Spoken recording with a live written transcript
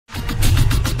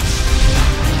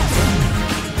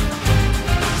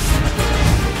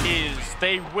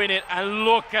win it. And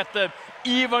look at them.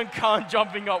 Even Khan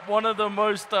jumping up, one of the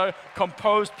most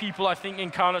composed people, I think, in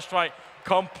Counter-Strike.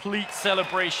 Complete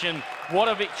celebration. What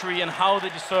a victory, and how they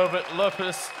deserve it.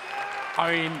 Lopez,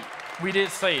 I mean, we did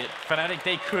say it. Fnatic,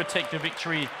 they could take the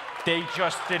victory. They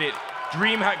just did it.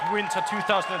 DreamHack Winter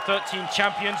 2013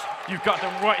 champions. You've got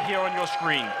them right here on your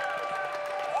screen.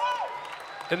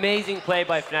 Amazing play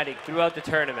by Fnatic throughout the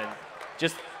tournament.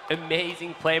 Just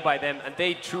amazing play by them, and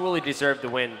they truly deserve to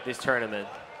win this tournament.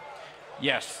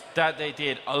 Yes, that they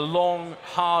did. A long,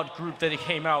 hard group that they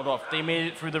came out of. They made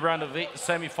it through the round of 8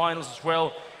 semi-finals as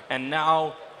well, and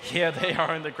now here they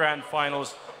are in the grand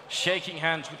finals, shaking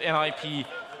hands with NIP,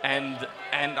 and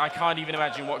I can't even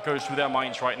imagine what goes through their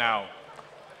minds right now.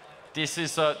 This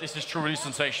is truly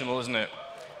sensational, isn't it?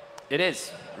 It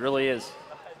is. It really is.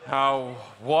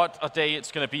 What a day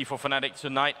it's going to be for Fnatic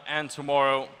tonight and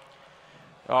tomorrow.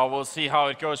 We'll see how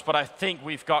it goes, but I think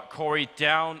we've got Corey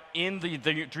down in the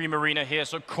Dream Arena here.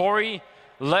 So Corey,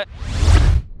 let...